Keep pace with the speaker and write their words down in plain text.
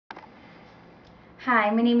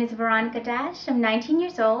Hi, my name is Veronika. I'm 19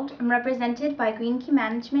 years old. I'm represented by Green Key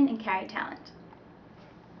Management and Carry Talent.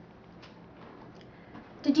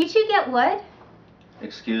 Did you two get wood?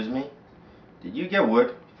 Excuse me? Did you get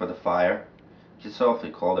wood for the fire? It's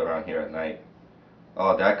awfully cold around here at night.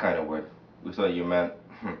 Oh, that kind of wood. We thought you meant...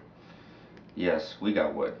 Yes, we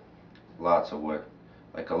got wood. Lots of wood.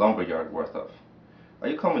 Like a lumberyard worth of. Are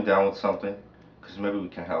you coming down with something? Because maybe we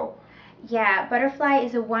can help. Yeah, Butterfly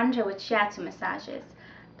is a wonder with shiatsu massages.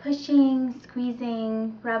 Pushing,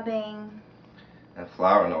 squeezing, rubbing. And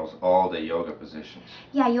Flower knows all the yoga positions.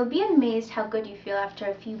 Yeah, you'll be amazed how good you feel after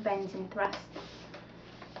a few bends and thrusts.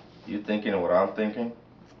 You thinking what I'm thinking?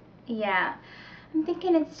 Yeah, I'm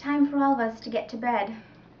thinking it's time for all of us to get to bed.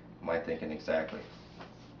 My thinking exactly.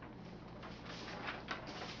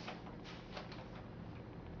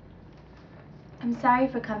 I'm sorry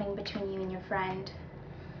for coming between you and your friend.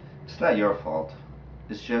 It's not your fault.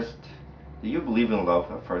 It's just, do you believe in love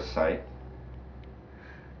at first sight?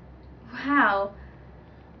 Wow.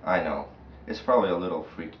 I know. It's probably a little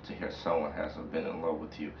freaky to hear someone hasn't been in love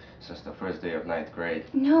with you since the first day of ninth grade.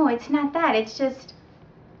 No, it's not that. It's just,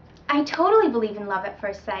 I totally believe in love at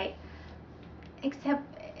first sight. Except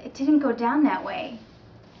it didn't go down that way.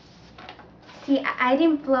 See, I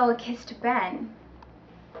didn't blow a kiss to Ben.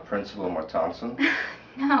 Principal Martonson?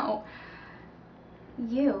 No.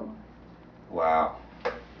 You. Wow.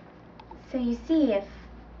 So you see, if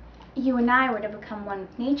you and I were to become one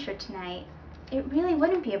with nature tonight, it really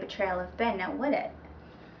wouldn't be a betrayal of Ben, now would it?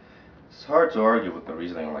 It's hard to argue with the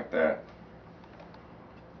reasoning like that.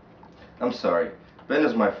 I'm sorry. Ben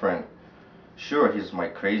is my friend. Sure, he's my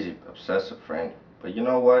crazy, obsessive friend. But you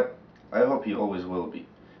know what? I hope he always will be.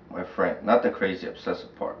 My friend, not the crazy,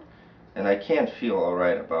 obsessive part. And I can't feel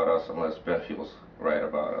alright about us unless Ben feels right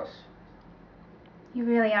about us. You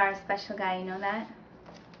really are a special guy, you know that?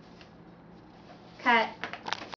 Cut.